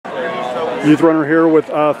Youth runner here with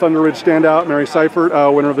ThunderRidge standout, Mary Seifert,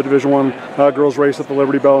 winner of the Division I girls race at the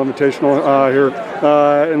Liberty Bell Invitational here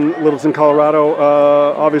in Littleton, Colorado.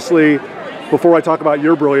 Obviously, before I talk about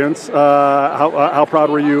your brilliance, how proud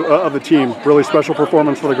were you of the team? Really special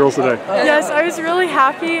performance for the girls today. Yes, I was really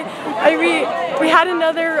happy. We had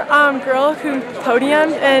another girl who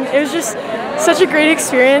podiumed, and it was just such a great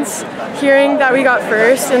experience hearing that we got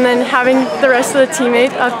first, and then having the rest of the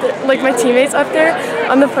teammates up there, like my teammates up there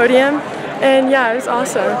on the podium. And yeah, it was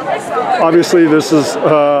awesome. Obviously, this is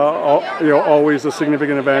always a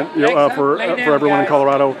significant event for everyone in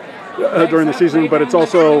Colorado during the season, but it's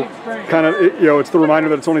also kind of it's the reminder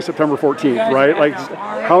that it's only September 14th, right? Like,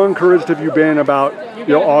 how encouraged have you been about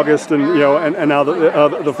August and and now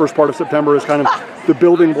the first part of September is kind of the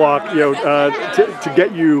building block to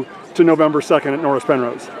get you to November 2nd at Norris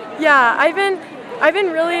Penrose? Yeah, I've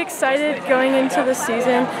been really excited going into the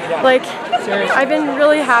season. Like, I've been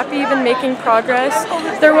really happy, been making progress.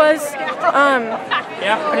 There was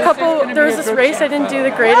there was this race I didn't do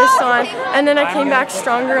the greatest on, and then I came back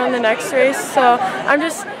stronger on the next race. So I'm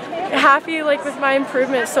just happy with my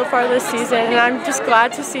improvement so far this season, and I'm just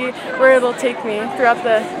glad to see where it'll take me throughout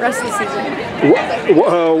the rest of the season.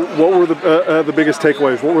 What were the biggest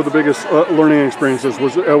takeaways? What were the biggest learning experiences?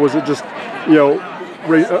 Was it just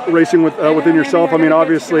racing within yourself? I mean,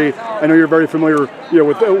 obviously, I know you're very familiar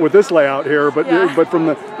with this layout here, but from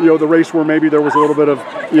the race where maybe there was a little bit of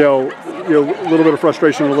little bit of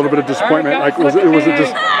frustration, a little bit of disappointment. Like, was it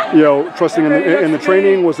just trusting in the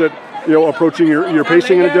training? Was it approaching your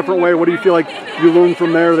pacing in a different way? What do you feel like you learned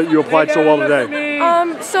from there that you applied so well today?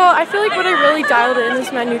 So I feel like what I really dialed in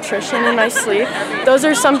is my nutrition and my sleep. Those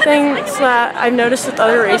are some things that I've noticed with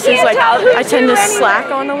other races. Like, I tend to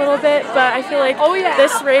slack on a little bit, but I feel like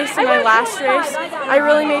this race and my last race, I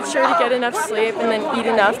really made sure to get enough sleep and then eat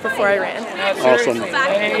enough before I ran. Awesome.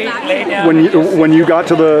 When you got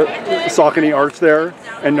to the Saucony Arch there,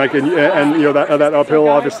 and that uphill,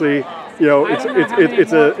 obviously,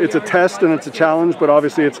 it's a test and it's a challenge, but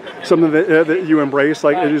obviously it's something that you embrace.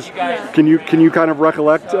 Like, it is. Can you kind of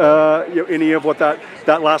recollect any of what that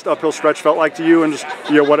last uphill stretch felt like to you, and just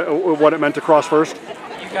what it meant to cross first?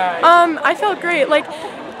 I felt great. Like,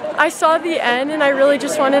 I saw the end and I really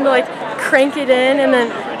just wanted to crank it in, and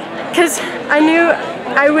then because I knew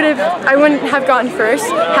I wouldn't have gotten first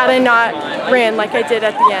had I not ran like I did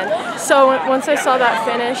at the end. So once I saw that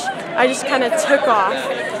finish, I just kind of took off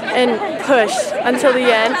and pushed until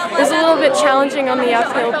the end. It was a little bit challenging on the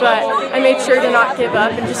uphill, but I made sure to not give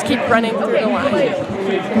up and just keep running through the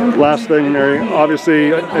line. Last thing, Mary.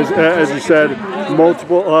 Obviously, as you said,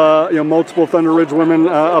 multiple ThunderRidge women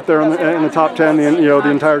up there in the top 10. The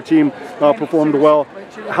entire team performed well.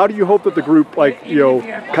 How do you hope that the group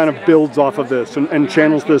kind of builds off of this and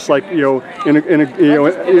channels this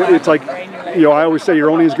it's like, I always say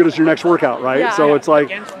you're only as good as your next workout, right? Yeah. So it's like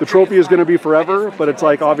the trophy is going to be forever, but it's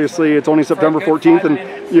like obviously it's only September 14th, and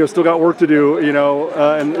still got work to do, in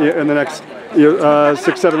the next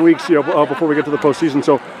 6-7 weeks, before we get to the postseason.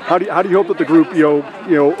 So how do you hope that the group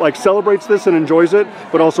celebrates this and enjoys it,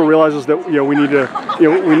 but also realizes that we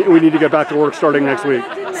need to get back to work starting next week?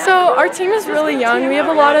 So our team is really young. We have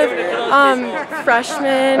a lot of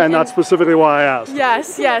freshmen. And that's specifically why I asked.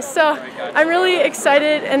 Yes. So I'm really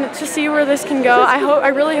excited and to see where this can go. I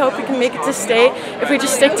really hope we can make it to state if we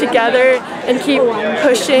just stick together and keep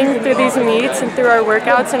pushing through these meets and through our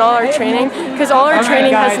workouts and all our training, because all our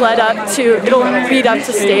training has led up to, it'll lead up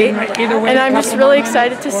to state. And I'm just really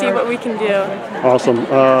excited to see what we can do. Awesome.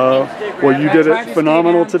 Well, you did it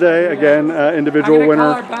phenomenal today. Again, individual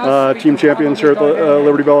winner, team champions here at the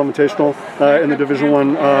Liberty Bell Invitational in the Division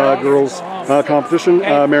I girls competition.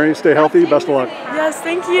 Mary, stay healthy. Best of luck. Yes,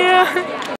 thank you.